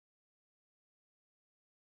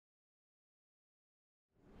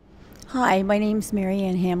Hi, my name's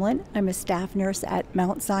Ann Hamelin. I'm a staff nurse at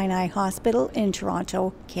Mount Sinai Hospital in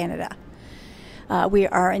Toronto, Canada. We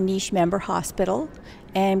are a niche member hospital,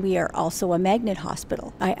 and we are also a magnet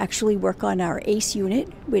hospital. I actually work on our ACE unit,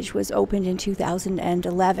 which was opened in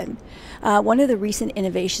 2011. One of the recent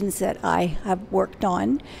innovations that I have worked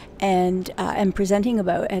on and am presenting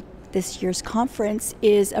about at this year's conference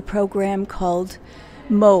is a program called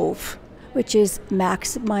MAUVE, which is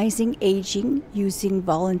maximizing aging using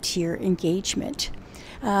volunteer engagement.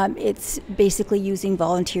 It's basically using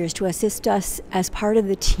volunteers to assist us as part of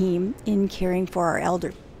the team in caring for our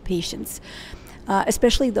elder patients,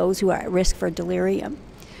 especially those who are at risk for delirium.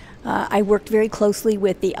 I worked very closely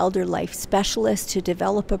with the elder life specialist to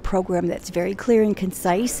develop a program that's very clear and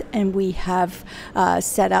concise, and we have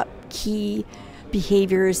set up key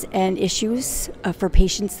behaviors and issues for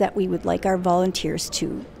patients that we would like our volunteers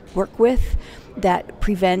to work with that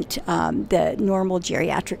prevent the normal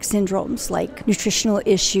geriatric syndromes like nutritional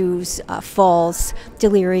issues, falls,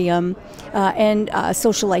 delirium, and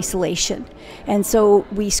social isolation. And so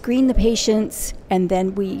we screen the patients, and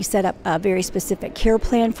then we set up a very specific care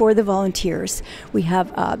plan for the volunteers. We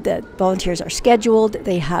have the volunteers are scheduled.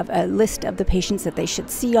 They have a list of the patients that they should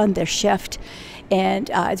see on their shift, and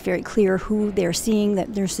it's very clear who they're seeing, that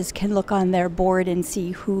nurses can look on their board and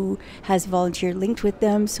see who has volunteer linked with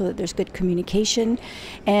them so that there's good communication.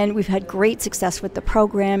 And we've had great success with the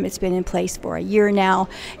program. It's been in place for a year now,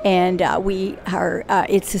 and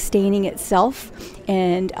it's sustaining itself,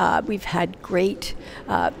 and we've had great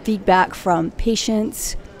feedback from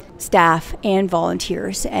patients, staff, and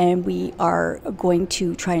volunteers, and we are going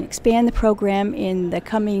to try and expand the program in the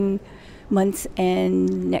coming months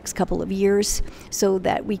and next couple of years so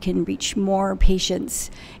that we can reach more patients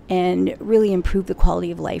and really improve the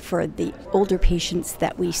quality of life for the older patients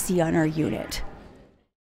that we see on our unit.